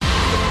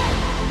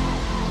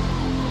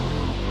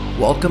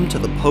Welcome to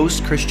the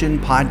Post-Christian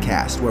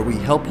Podcast, where we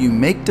help you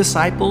make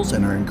disciples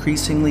in our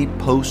increasingly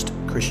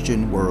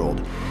post-Christian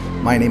world.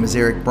 My name is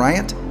Eric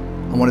Bryant.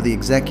 I'm one of the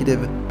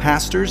executive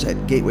pastors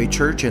at Gateway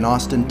Church in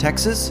Austin,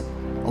 Texas,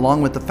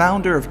 along with the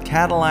founder of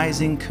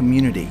Catalyzing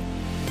Community.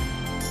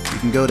 You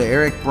can go to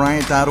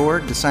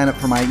ericbryant.org to sign up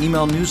for my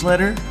email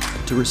newsletter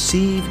to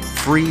receive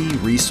free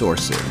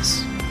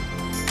resources.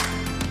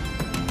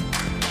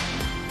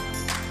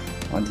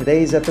 On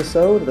today's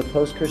episode of the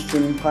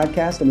Post-Christian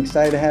Podcast, I'm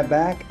excited to have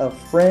back a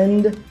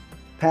friend,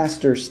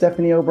 Pastor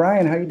Stephanie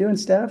O'Brien. How are you doing,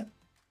 Steph?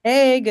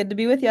 Hey, good to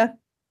be with you.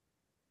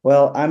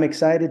 Well, I'm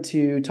excited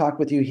to talk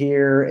with you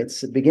here.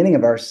 It's the beginning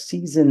of our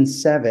season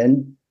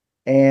 7,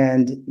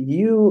 and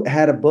you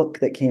had a book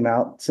that came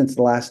out since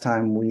the last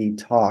time we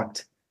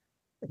talked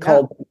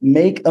called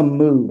Make a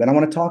Move. And I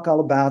want to talk all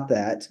about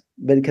that,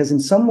 but because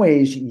in some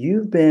ways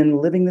you've been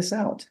living this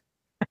out.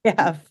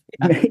 Yeah.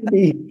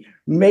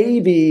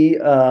 Maybe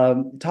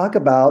talk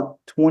about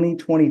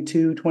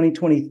 2022,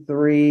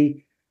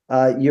 2023.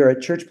 You're a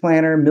church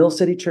planner, Mill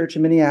City Church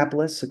in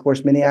Minneapolis. Of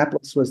course,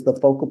 Minneapolis was the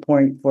focal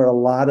point for a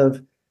lot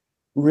of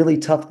really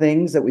tough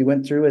things that we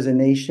went through as a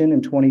nation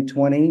in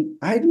 2020.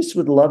 I just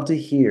would love to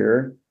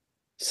hear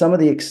some of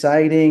the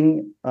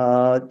exciting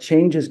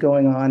changes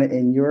going on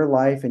in your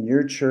life and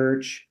your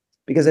church,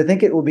 because I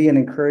think it will be an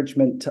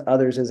encouragement to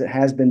others as it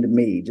has been to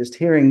me, just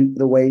hearing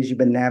the ways you've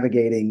been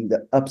navigating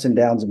the ups and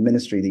downs of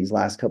ministry these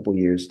last couple of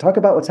years. Talk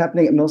about what's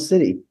happening at Mill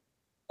City.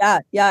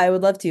 Yeah, I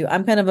would love to.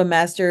 I'm kind of a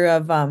master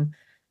of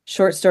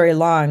short story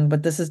long,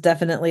 but this is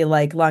definitely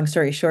like long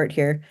story short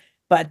here.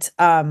 But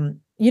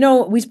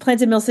we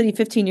planted Mill City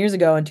 15 years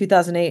ago in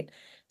 2008.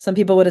 Some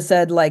people would have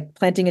said like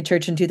planting a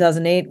church in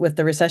 2008 with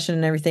the recession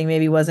and everything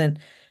maybe wasn't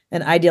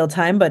an ideal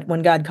time, but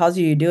when God calls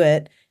you, you do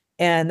it.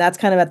 And that's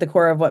kind of at the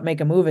core of what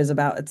Make a Move is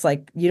about. It's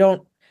like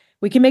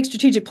we can make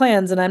strategic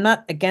plans, and I'm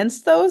not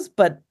against those,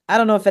 but I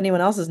don't know if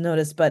anyone else has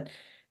noticed, but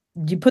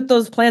you put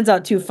those plans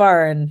out too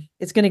far and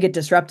it's going to get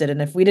disrupted.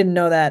 And if we didn't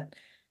know that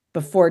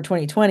before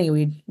 2020,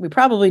 we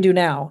probably do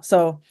now.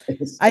 So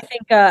I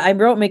think I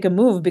wrote Make a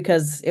Move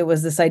because it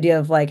was this idea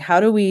of like,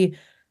 how do we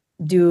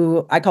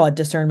do, I call it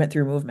discernment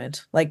through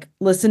movement, like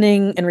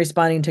listening and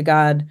responding to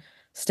God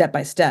step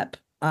by step.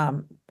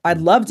 I'd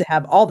love to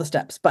have all the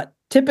steps, but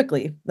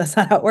typically that's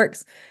not how it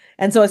works.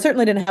 And so I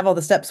certainly didn't have all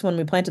the steps when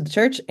we planted the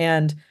church,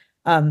 and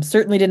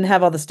certainly didn't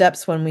have all the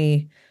steps when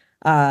we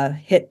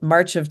hit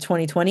March of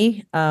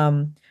 2020,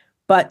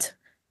 but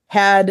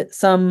had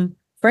some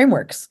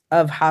frameworks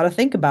of how to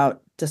think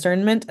about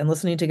discernment and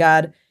listening to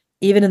God,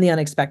 even in the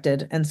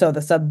unexpected. And so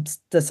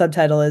the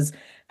subtitle is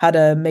how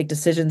to make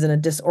decisions in a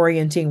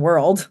disorienting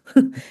world,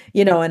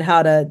 and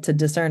how to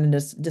discern in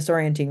this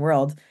disorienting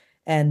world.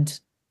 And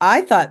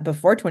I thought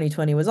before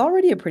 2020 was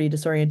already a pretty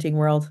disorienting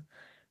world,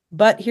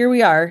 but here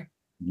we are,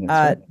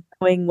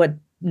 knowing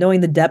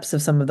the depths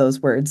of some of those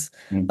words,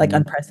 like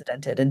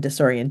unprecedented and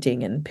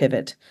disorienting and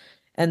pivot.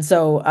 And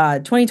so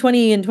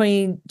 2020 and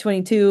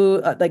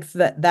 2022, like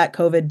that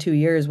COVID 2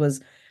 years was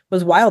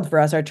wild for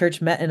us. Our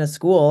church met in a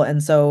school.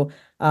 And so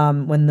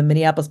when the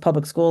Minneapolis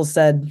Public Schools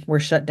said we're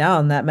shut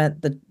down, that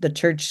meant the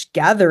church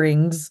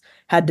gatherings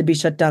had to be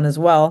shut down as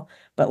well.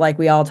 But like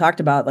we all talked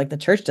about, like the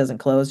church doesn't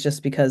close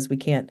just because we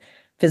can't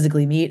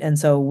physically meet. And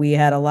so we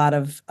had a lot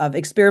of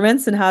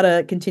experiments in how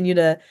to continue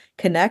to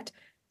connect.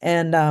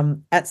 And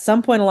at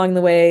some point along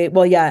the way,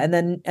 and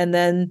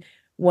then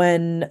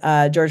when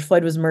George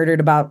Floyd was murdered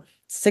about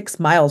 6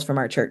 miles from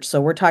our church.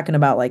 So we're talking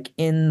about like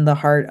in the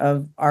heart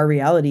of our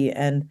reality.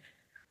 And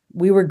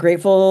we were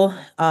grateful.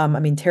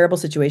 Terrible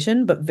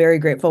situation, but very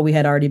grateful we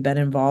had already been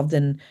involved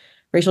in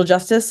racial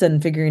justice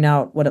and figuring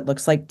out what it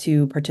looks like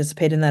to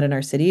participate in that in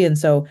our city. And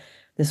so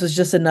this was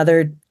just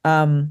another,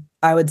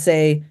 I would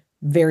say,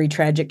 very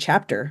tragic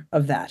chapter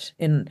of that.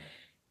 And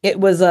it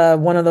was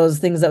one of those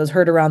things that was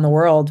heard around the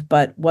world,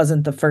 but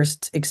wasn't the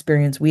first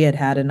experience we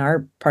had in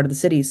our part of the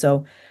city.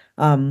 So,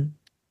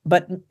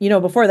 but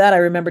before that, I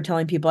remember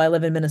telling people I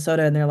live in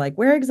Minnesota, and they're like,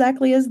 "Where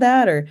exactly is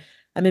that?" Or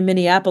I'm in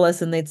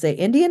Minneapolis, and they'd say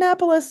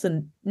Indianapolis.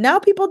 And now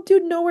people do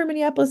know where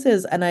Minneapolis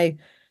is. And I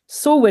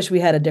so wish we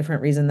had a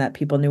different reason that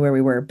people knew where we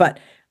were. But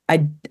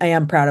I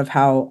am proud of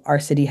how our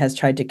city has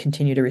tried to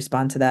continue to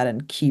respond to that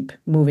and keep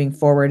moving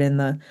forward in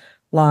the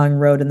long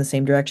road in the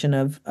same direction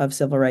of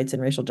civil rights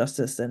and racial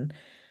justice. And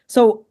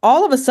so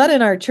all of a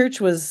sudden our church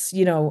was,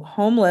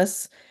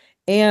 homeless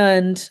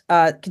and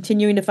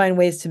continuing to find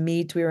ways to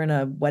meet. We were in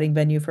a wedding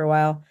venue for a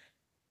while.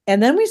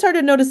 And then we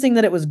started noticing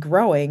that it was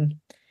growing.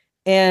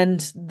 And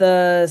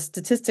the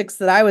statistics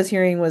that I was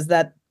hearing was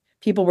that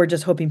people were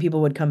just hoping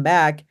people would come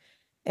back.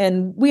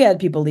 And we had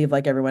people leave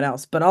like everyone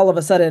else. But all of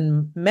a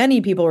sudden,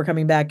 many people were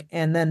coming back.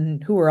 And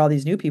then who were all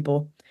these new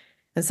people?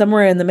 And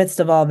somewhere in the midst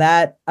of all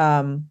that,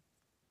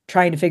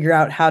 trying to figure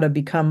out how to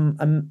become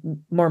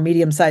a more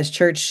medium-sized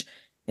church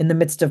in the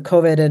midst of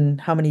COVID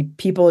and how many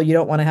people you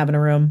don't want to have in a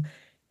room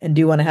and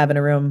do want to have in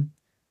a room.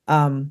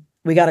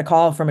 We got a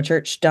call from a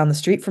church down the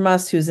street from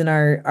us who's in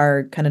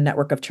our kind of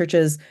network of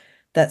churches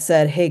that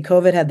said, hey,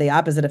 COVID had the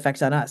opposite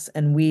effect on us,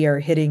 and we are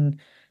hitting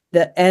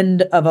the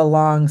end of a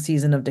long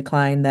season of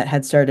decline that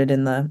had started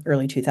in the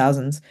early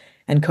 2000s,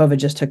 and COVID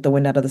just took the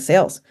wind out of the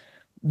sails.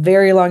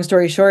 Very long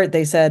story short,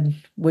 they said,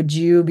 would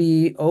you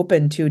be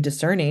open to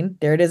discerning?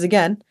 There it is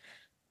again,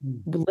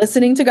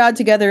 listening to God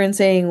together and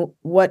saying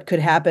what could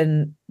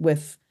happen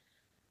with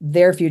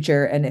their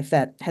future and if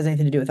that has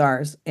anything to do with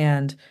ours.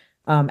 And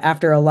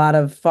after a lot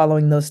of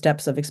following those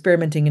steps of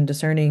experimenting and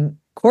discerning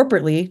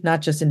corporately,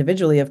 not just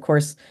individually, of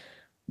course,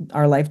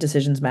 our life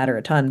decisions matter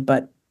a ton,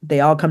 but they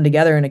all come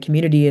together in a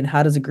community. And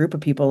how does a group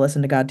of people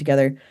listen to God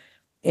together?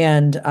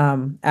 And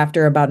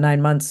after about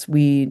 9 months,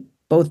 we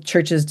both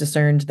churches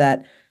discerned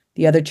that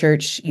the other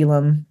church,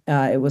 Elam,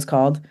 it was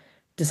called,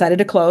 decided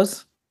to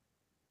close.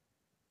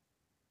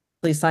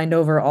 They signed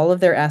over all of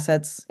their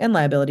assets and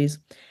liabilities.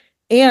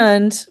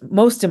 And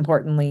most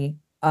importantly,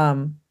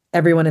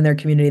 everyone in their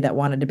community that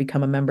wanted to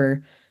become a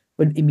member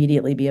would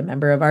immediately be a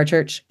member of our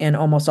church. And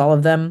almost all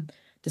of them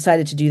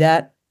decided to do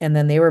that. And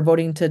then they were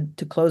voting to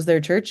close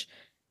their church.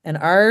 And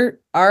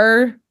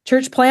our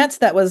church plant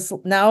that was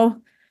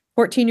now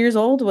 14 years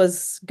old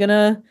was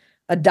gonna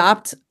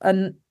adopt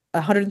a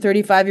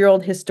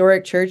 135-year-old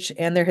historic church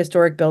and their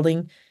historic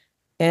building.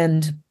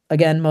 And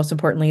again, most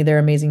importantly, they're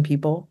amazing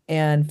people,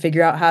 and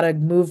figure out how to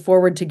move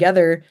forward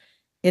together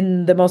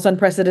in the most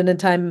unprecedented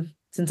time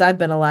since I've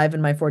been alive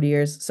in my 40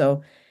 years.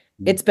 So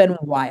it's been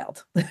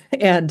wild.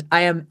 And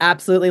I am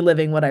absolutely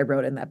living what I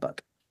wrote in that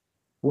book.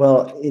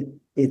 Well,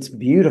 it's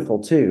beautiful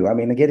too. I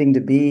mean, getting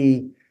to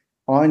be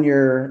on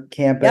your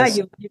Yeah, campus.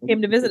 you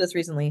came to visit us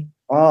recently.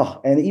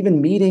 Oh, and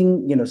even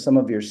meeting, some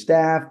of your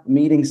staff,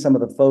 meeting some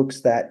of the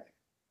folks that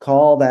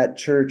call that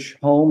church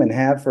home and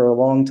have for a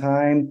long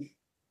time.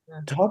 Yeah.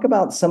 Talk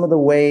about some of the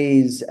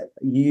ways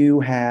you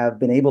have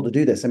been able to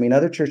do this. I mean,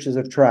 other churches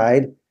have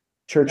tried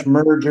church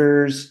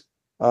mergers,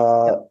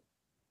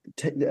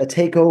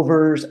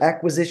 takeovers,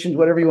 acquisitions,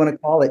 whatever you want to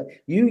call it.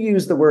 You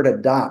use the word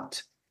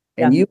adopt,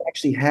 and you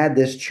actually had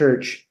this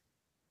church.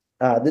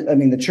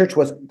 The church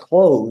was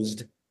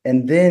closed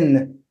and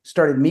then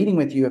started meeting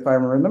with you, if I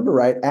remember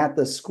right, at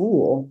the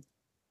school.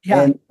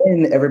 Yeah. And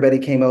then everybody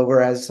came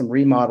over as some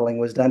remodeling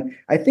was done.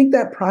 I think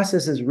that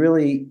process is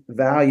really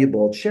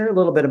valuable. Share a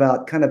little bit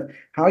about kind of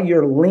how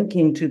you're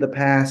linking to the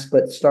past,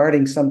 but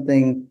starting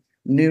something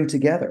new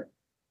together.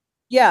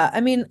 Yeah,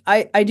 I mean,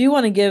 I do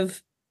want to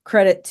give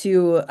credit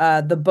to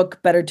the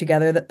book Better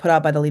Together that put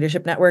out by the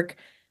Leadership Network.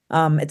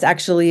 It's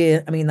actually,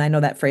 I mean, I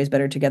know that phrase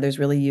Better Together is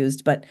really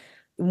used, but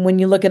when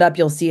you look it up,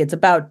 you'll see it's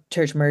about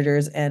church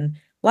mergers and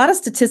a lot of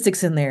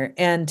statistics in there.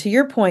 And to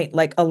your point,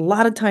 like a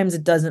lot of times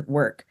it doesn't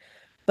work.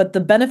 But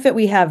the benefit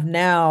we have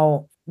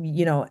now,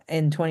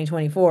 in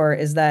 2024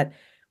 is that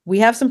we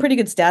have some pretty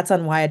good stats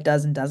on why it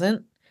does and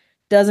doesn't.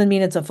 Doesn't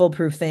mean it's a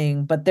foolproof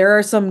thing, but there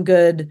are some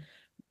good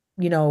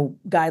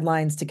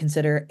guidelines to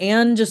consider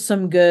and just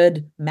some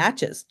good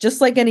matches.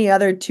 Just like any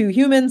other two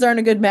humans aren't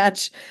a good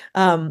match,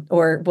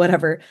 or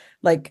whatever,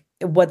 like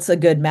what's a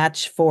good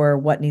match for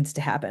what needs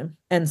to happen.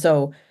 And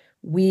so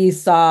we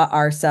saw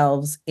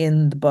ourselves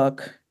in the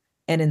book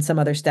and in some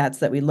other stats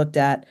that we looked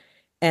at,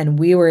 and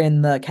we were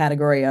in the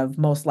category of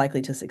most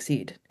likely to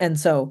succeed. And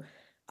so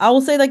I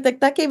will say like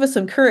that gave us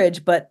some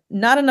courage, but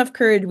not enough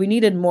courage. We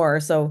needed more.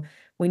 So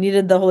we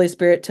needed the Holy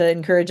Spirit to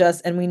encourage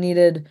us, and we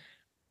needed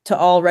to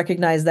all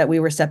recognize that we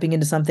were stepping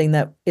into something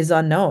that is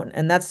unknown.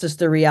 And that's just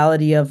the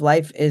reality of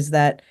life, is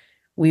that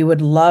we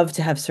would love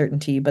to have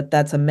certainty, but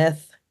that's a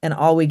myth. And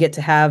all we get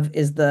to have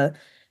is the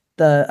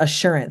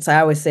assurance. I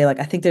always say, like,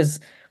 I think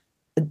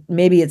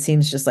maybe it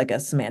seems just like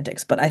a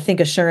semantics, but I think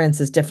assurance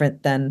is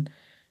different than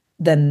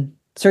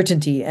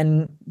certainty.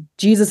 And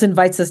Jesus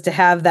invites us to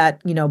have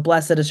that,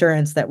 blessed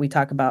assurance that we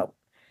talk about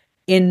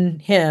in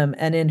him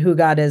and in who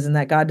God is, and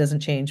that God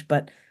doesn't change,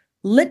 but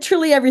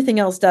literally everything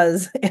else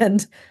does.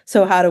 And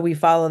so how do we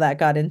follow that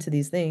God into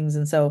these things?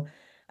 And so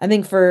I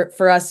think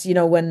for us,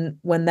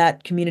 when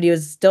that community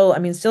was still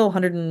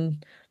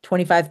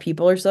 125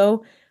 people or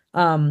so,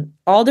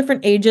 all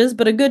different ages,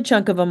 but a good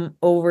chunk of them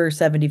over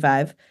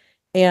 75.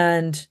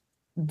 And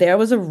there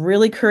was a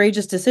really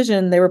courageous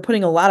decision. They were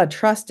putting a lot of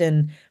trust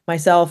in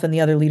myself and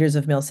the other leaders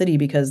of Mill City,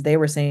 because they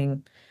were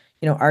saying,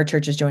 our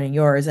church is joining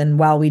yours. And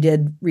while we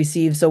did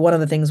receive, so one of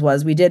the things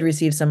was we did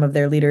receive some of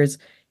their leaders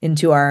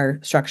into our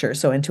structure,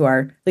 so into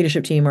our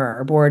leadership team or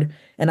our board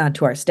and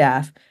onto our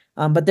staff.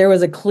 But it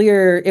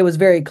was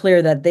very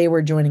clear that they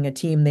were joining a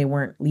team. They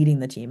weren't leading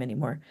the team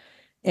anymore.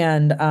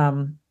 And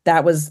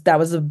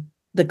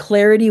the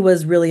clarity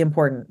was really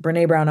important.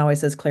 Brene Brown always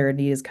says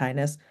clarity is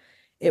kindness.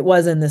 It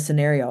was in this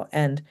scenario.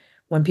 And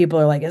when people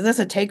are like, is this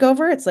a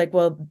takeover? It's like,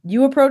 well,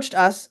 you approached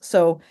us.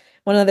 So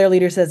one of their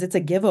leaders says it's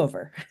a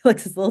giveover. Like,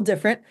 it's a little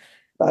different.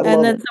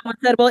 And then someone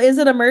said, well, is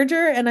it a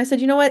merger? And I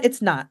said, you know what?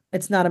 It's not.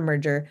 It's not a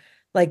merger.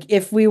 Like,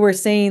 if we were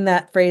saying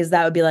that phrase,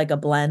 that would be like a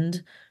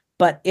blend,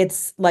 but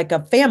it's like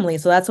a family.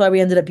 So that's why we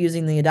ended up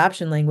using the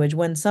adoption language.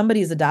 When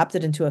somebody's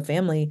adopted into a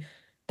family,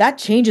 that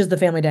changes the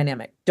family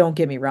dynamic. Don't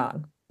get me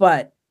wrong,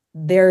 but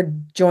they're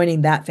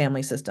joining that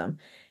family system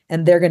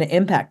and they're going to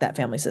impact that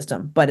family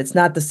system. But it's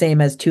not the same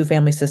as two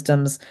family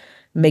systems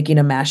making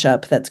a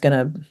mashup that's going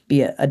to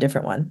be a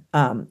different one.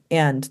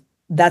 And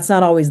that's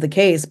not always the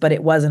case, but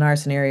it was in our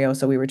scenario.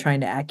 So we were trying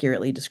to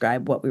accurately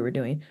describe what we were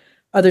doing.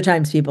 Other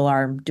times people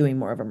are doing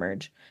more of a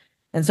merge.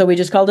 And so we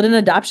just called it an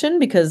adoption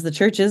because the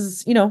church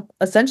is,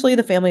 essentially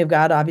the family of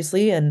God,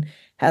 obviously, and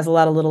has a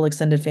lot of little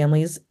extended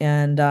families.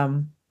 And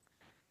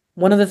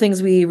one of the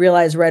things we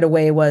realized right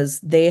away was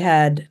they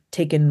had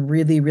taken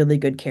really, really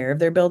good care of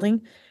their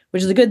building,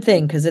 which is a good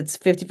thing because it's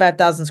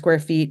 55,000 square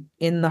feet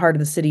in the heart of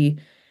the city.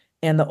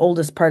 And the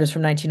oldest part is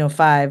from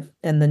 1905,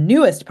 and the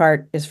newest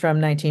part is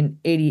from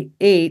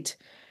 1988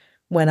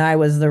 when I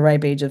was the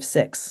ripe age of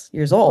 6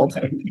 years old.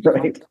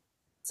 Right.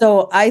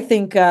 So I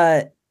think,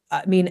 I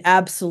mean,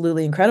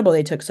 absolutely incredible.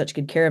 They took such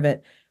good care of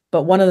it.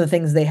 But one of the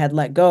things they had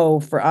let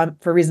go for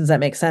reasons that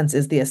make sense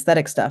is the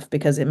aesthetic stuff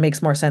because it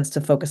makes more sense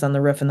to focus on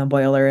the roof and the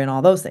boiler and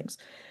all those things.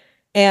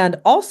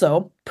 And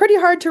also pretty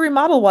hard to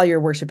remodel while you're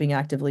worshiping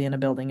actively in a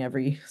building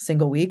every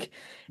single week.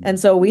 And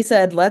so we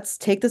said, let's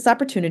take this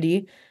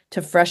opportunity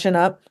to freshen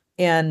up.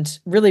 And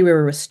really, we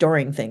were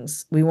restoring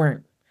things. We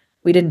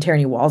didn't tear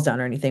any walls down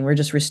or anything. We're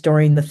just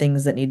restoring the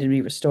things that needed to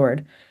be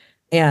restored.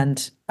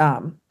 And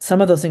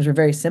some of those things were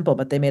very simple,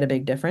 but they made a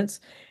big difference.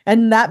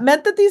 And that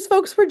meant that these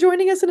folks were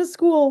joining us in a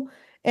school.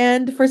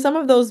 And for some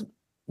of those,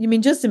 you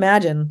mean, just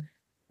imagine,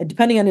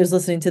 depending on who's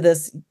listening to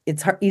this,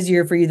 it's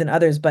easier for you than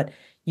others, but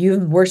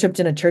you've worshiped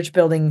in a church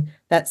building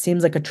that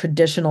seems like a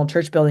traditional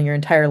church building your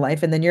entire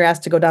life. And then you're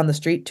asked to go down the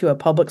street to a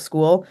public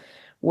school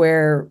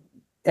where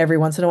every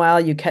once in a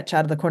while you catch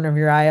out of the corner of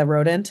your eye a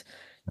rodent.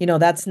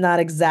 That's not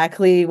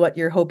exactly what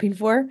you're hoping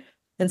for.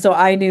 And so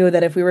I knew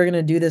that if we were going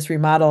to do this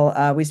remodel,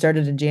 we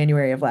started in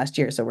January of last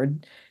year. So we're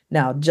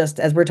now, just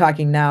as we're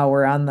talking now,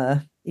 we're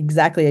on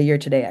exactly a year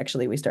today,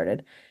 actually, we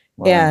started.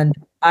 Wow. And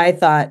I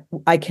thought,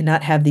 I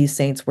cannot have these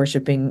saints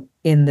worshiping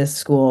in this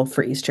school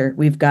for Easter.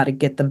 We've got to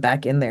get them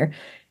back in there.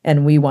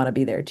 And we want to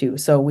be there too.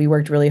 So we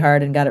worked really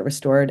hard and got it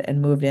restored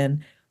and moved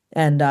in.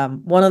 And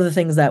one of the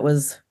things that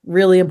was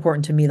really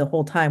important to me the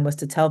whole time was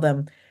to tell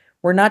them,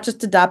 we're not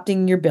just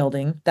adopting your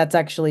building. That's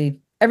actually,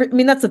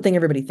 that's the thing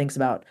everybody thinks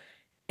about.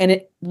 And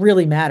it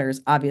really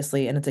matters,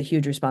 obviously, and it's a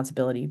huge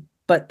responsibility.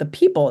 But the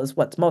people is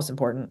what's most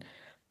important.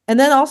 And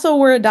then also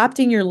we're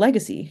adopting your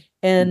legacy.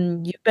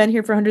 And you've been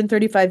here for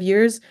 135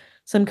 years.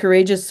 Some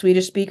courageous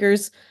Swedish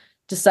speakers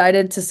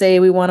decided to say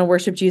we want to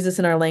worship Jesus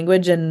in our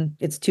language, and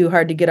it's too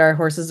hard to get our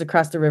horses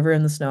across the river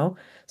in the snow.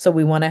 So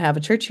we want to have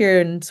a church here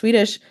in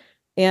Swedish,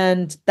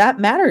 and that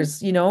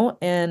matters,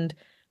 And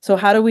so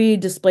how do we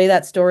display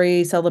that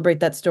story, celebrate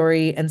that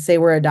story, and say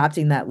we're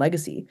adopting that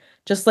legacy?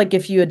 Just like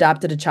if you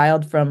adopted a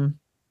child from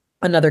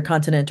another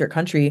continent or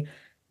country,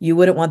 you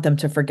wouldn't want them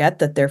to forget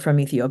that they're from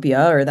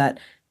Ethiopia or that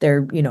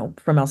they're,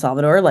 from El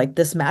Salvador. Like,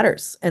 this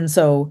matters. And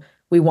so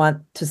we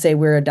want to say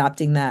we're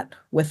adopting that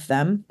with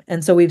them.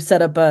 And so we've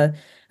set up a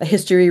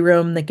history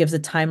room that gives a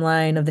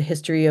timeline of the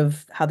history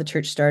of how the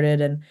church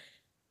started. And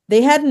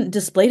they hadn't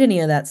displayed any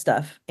of that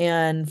stuff.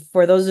 And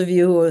for those of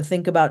you who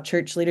think about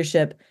church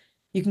leadership,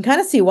 you can kind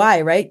of see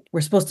why, right?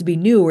 We're supposed to be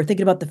new. We're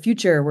thinking about the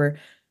future.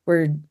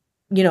 We're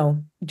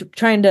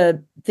trying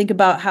to think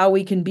about how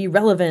we can be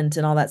relevant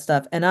and all that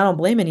stuff. And I don't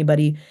blame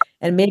anybody.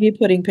 And maybe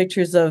putting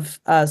pictures of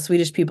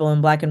Swedish people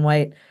in black and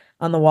white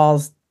on the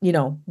walls,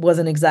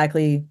 wasn't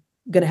exactly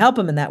going to help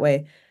them in that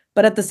way.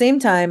 But at the same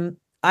time,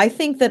 I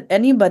think that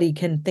anybody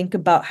can think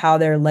about how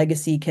their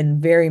legacy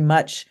can very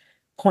much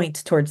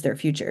point towards their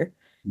future.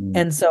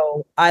 And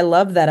so I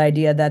love that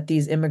idea that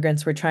these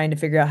immigrants were trying to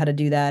figure out how to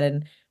do that.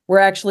 And we're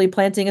actually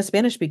planting a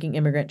Spanish-speaking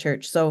immigrant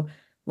church. So,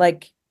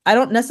 I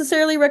don't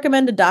necessarily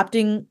recommend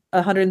adopting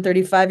a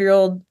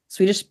 135-year-old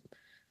Swedish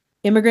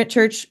immigrant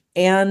church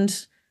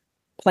and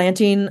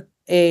planting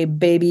a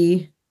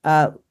baby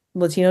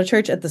Latino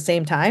church at the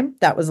same time.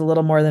 That was a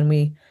little more than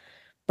we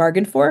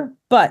bargained for.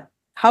 But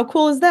how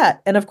cool is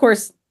that? And of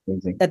course,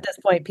 Amazing. At this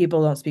point,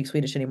 people don't speak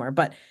Swedish anymore,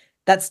 but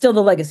that's still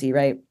the legacy,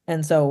 right?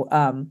 And so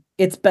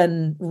it's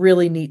been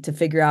really neat to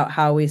figure out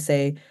how we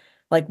say,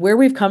 where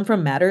we've come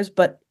from matters,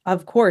 but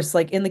of course,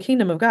 in the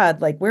kingdom of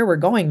God, where we're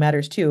going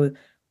matters too.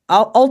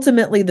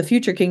 Ultimately, the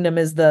future kingdom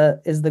is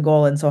the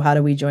goal. And so how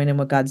do we join in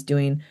what God's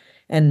doing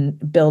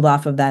and build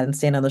off of that and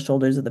stand on the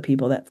shoulders of the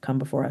people that have come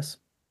before us?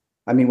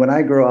 I mean, when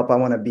I grow up, I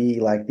want to be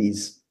like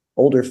these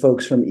older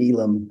folks from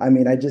Elam. I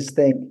mean, I just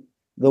think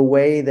the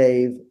way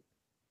they've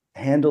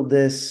handled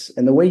this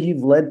and the way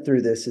you've led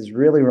through this is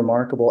really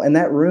remarkable. And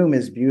that room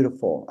is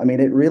beautiful. I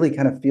mean, it really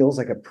kind of feels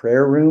like a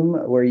prayer room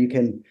where you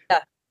can. Yeah.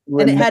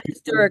 And it had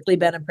historically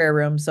been a prayer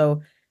room.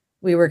 So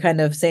we were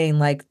kind of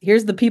saying,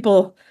 here's the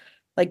people,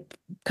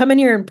 come in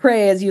here and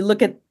pray as you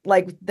look at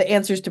the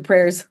answers to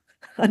prayers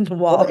on the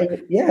wall. Well,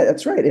 yeah,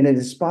 that's right. And it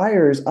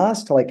inspires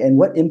us to and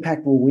what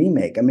impact will we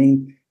make? I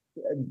mean,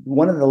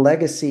 one of the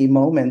legacy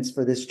moments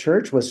for this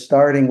church was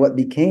starting what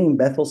became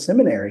Bethel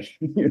Seminary.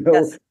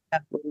 Yes. Yeah.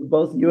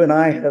 Both you and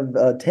I have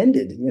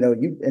attended,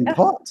 Yeah.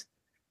 taught.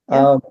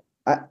 Yeah.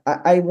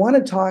 I want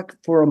to talk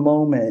for a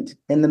moment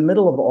in the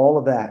middle of all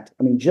of that.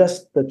 I mean,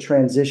 just the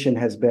transition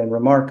has been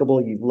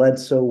remarkable. You've led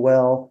so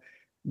well.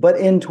 But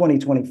in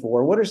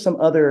 2024, what are some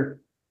other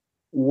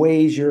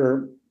ways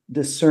you're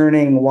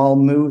discerning while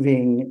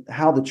moving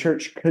how the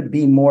church could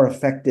be more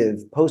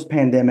effective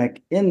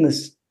post-pandemic in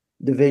this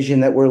division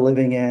that we're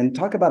living in.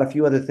 Talk about a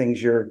few other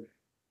things you're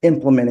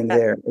implementing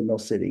there in Mill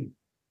City.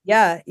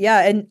 Yeah,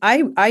 yeah, and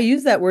I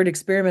use that word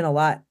experiment a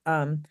lot.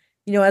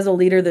 As a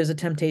leader, there's a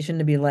temptation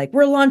to be like,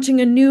 we're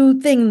launching a new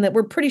thing that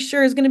we're pretty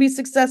sure is going to be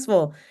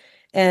successful.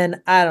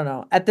 And I don't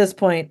know. At this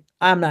point,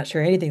 I'm not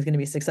sure anything's going to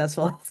be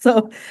successful.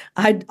 So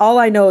all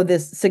I know,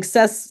 this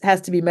success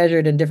has to be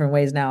measured in different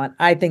ways now. And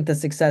I think the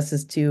success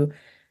is to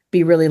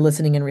be really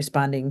listening and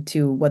responding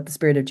to what the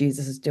Spirit of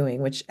Jesus is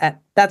doing,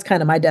 that's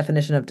kind of my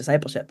definition of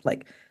discipleship,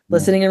 like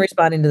listening and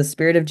responding to the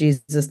Spirit of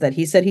Jesus that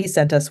he said he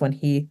sent us when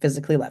he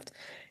physically left.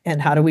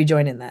 And how do we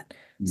join in that?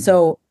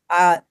 So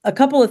a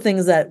couple of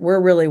things that we're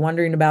really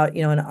wondering about,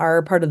 in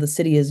our part of the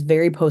city is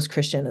very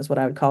post-Christian is what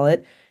I would call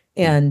it.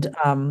 And,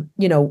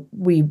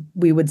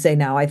 we would say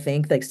now, I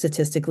think, like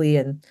statistically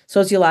and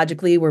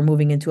sociologically, we're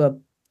moving into a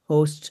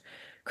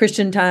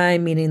post-Christian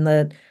time, meaning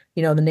that,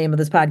 the name of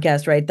this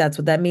podcast, right? That's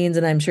what that means.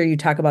 And I'm sure you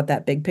talk about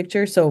that big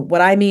picture. So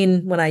what I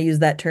mean when I use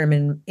that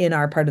term in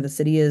our part of the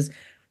city is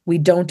we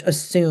don't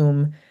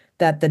assume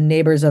that the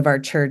neighbors of our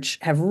church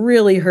have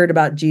really heard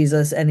about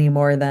Jesus any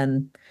more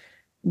than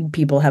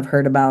people have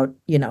heard about,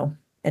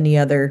 any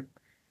other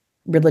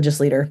religious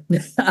leader,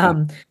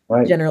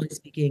 Right. generally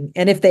speaking.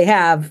 And if they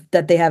have,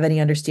 that they have any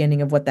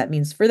understanding of what that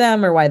means for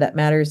them or why that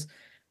matters,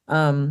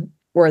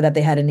 or that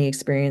they had any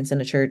experience in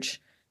a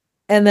church.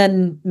 And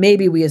then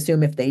maybe we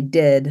assume if they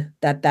did,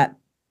 that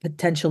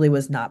potentially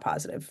was not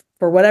positive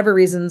for whatever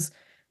reasons,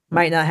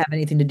 might not have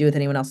anything to do with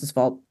anyone else's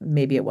fault.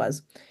 Maybe it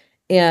was.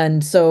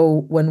 And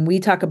so when we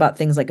talk about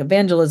things like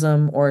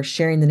evangelism or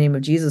sharing the name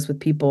of Jesus with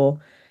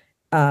people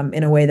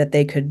in a way that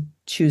they could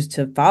choose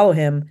to follow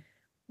him,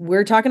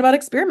 we're talking about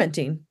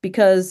experimenting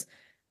because,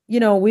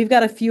 we've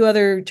got a few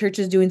other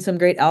churches doing some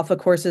great Alpha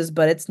courses,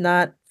 but it's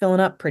not filling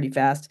up pretty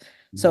fast.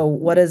 So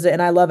what is it?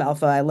 And I love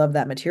Alpha. I love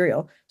that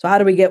material. So how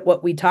do we get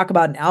what we talk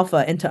about in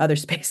Alpha into other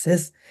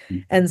spaces?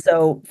 And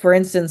so, for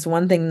instance,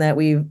 one thing that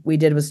we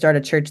did was start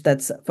a church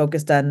that's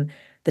focused on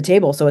the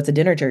table. So it's a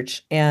dinner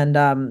church and,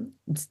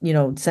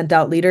 sent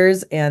out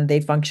leaders and they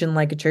function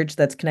like a church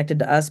that's connected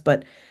to us,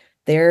 but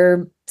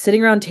they're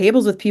sitting around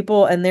tables with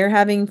people and they're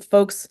having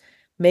folks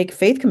make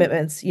faith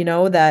commitments,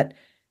 that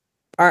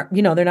are,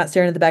 they're not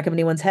staring at the back of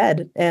anyone's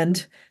head.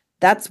 And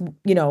that's,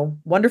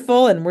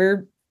 wonderful. And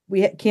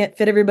we can't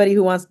fit everybody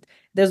who wants,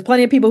 there's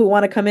plenty of people who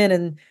want to come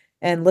in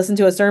and listen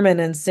to a sermon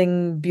and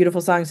sing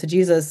beautiful songs to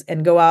Jesus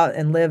and go out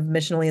and live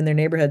missionally in their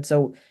neighborhood.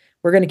 So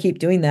we're going to keep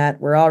doing that.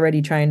 We're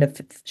already trying to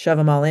shove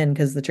them all in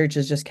because the church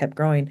has just kept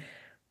growing.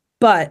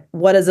 But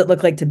what does it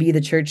look like to be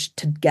the church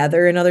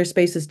together in other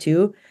spaces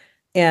too?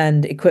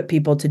 And equip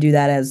people to do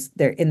that as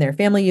they're in their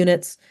family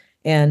units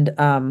and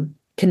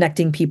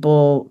connecting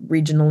people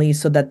regionally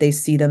so that they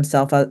see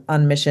themselves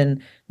on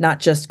mission, not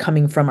just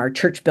coming from our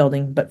church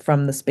building, but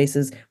from the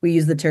spaces. We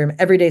use the term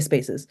everyday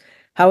spaces.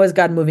 How is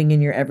God moving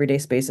in your everyday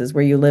spaces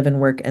where you live and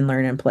work and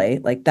learn and play?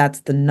 Like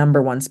that's the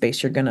number one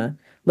space you're going to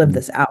live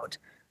this out.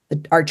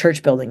 Our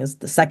church building is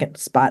the second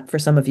spot for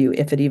some of you,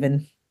 if it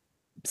even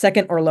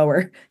second or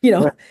lower,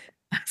 Right.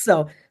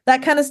 So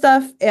that kind of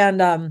stuff.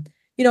 And,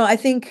 I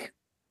think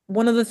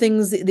one of the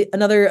things,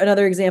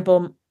 another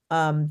example,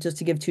 just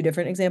to give two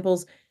different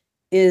examples,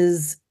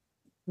 is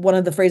one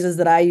of the phrases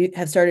that I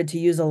have started to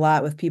use a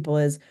lot with people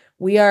is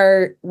we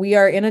are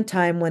in a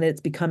time when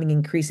it's becoming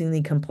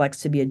increasingly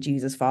complex to be a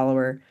Jesus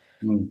follower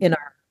in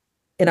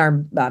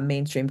our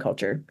mainstream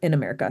culture in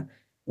America.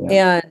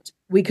 Yeah. And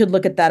we could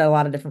look at that a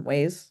lot of different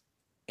ways.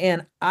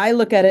 And I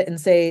look at it and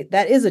say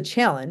that is a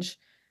challenge,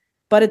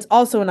 but it's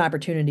also an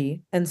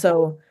opportunity. And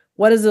so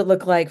what does it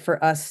look like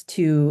for us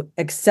to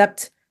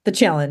accept the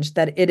challenge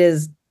that it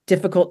is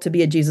difficult to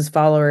be a Jesus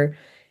follower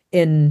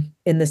in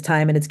this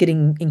time, and it's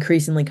getting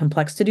increasingly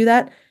complex to do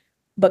that.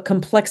 But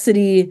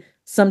complexity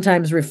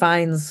sometimes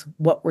refines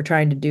what we're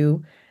trying to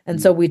do.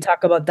 And so we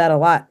talk about that a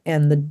lot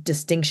and the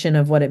distinction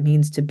of what it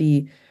means to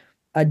be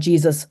a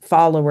Jesus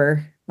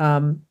follower,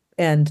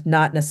 and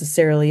not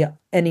necessarily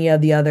any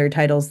of the other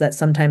titles that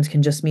sometimes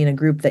can just mean a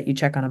group that you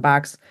check on a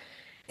box.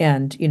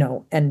 And,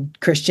 and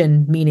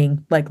Christian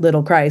meaning like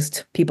little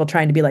Christ, people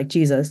trying to be like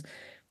Jesus.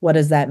 What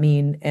does that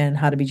mean and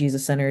how to be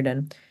Jesus centered?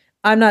 And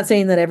I'm not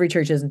saying that every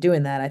church isn't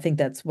doing that. I think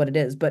that's what it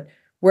is, but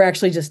we're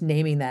actually just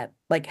naming that.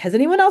 Like, has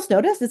anyone else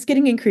noticed it's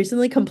getting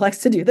increasingly complex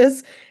to do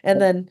this?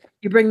 And then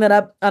you bring that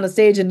up on a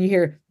stage and you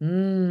hear,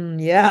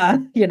 yeah,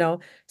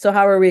 so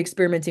how are we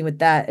experimenting with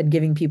that and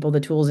giving people the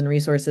tools and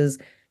resources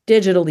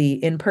digitally,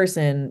 in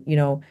person,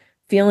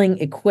 feeling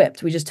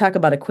equipped? We just talk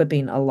about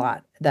equipping a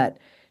lot, that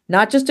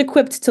not just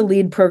equipped to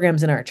lead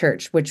programs in our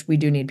church, which we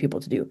do need people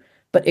to do,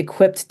 but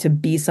equipped to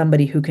be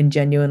somebody who can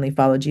genuinely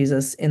follow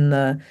Jesus in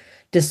the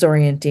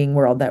disorienting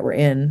world that we're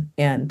in.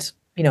 And,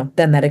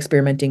 then that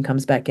experimenting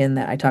comes back in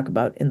that I talk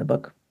about in the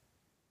book.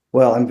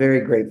 Well, I'm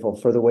very grateful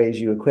for the ways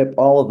you equip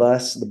all of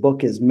us. The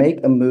book is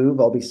Make a Move.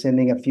 I'll be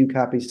sending a few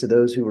copies to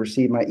those who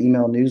receive my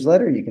email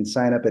newsletter. You can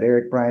sign up at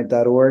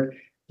ericbryant.org.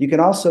 You can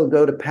also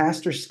go to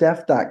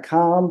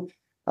pastorsteph.com.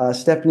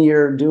 Stephanie,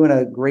 you're doing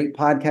a great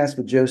podcast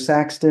with Joe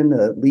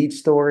Saxton, Lead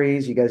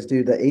Stories. You guys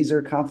do the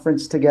AZER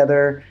conference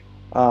together.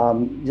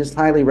 Just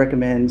highly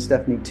recommend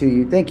Stephanie to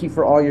you. Thank you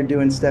for all you're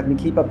doing, Stephanie.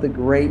 Keep up the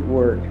great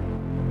work.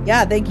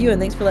 Yeah, thank you.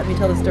 And thanks for letting me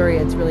tell the story.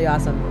 It's really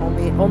awesome.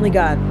 Only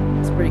God.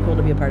 It's pretty cool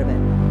to be a part of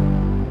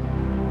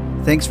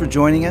it. Thanks for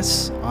joining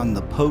us on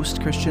the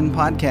Post Christian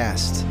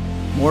Podcast.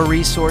 More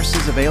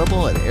resources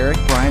available at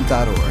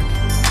ericbryant.org.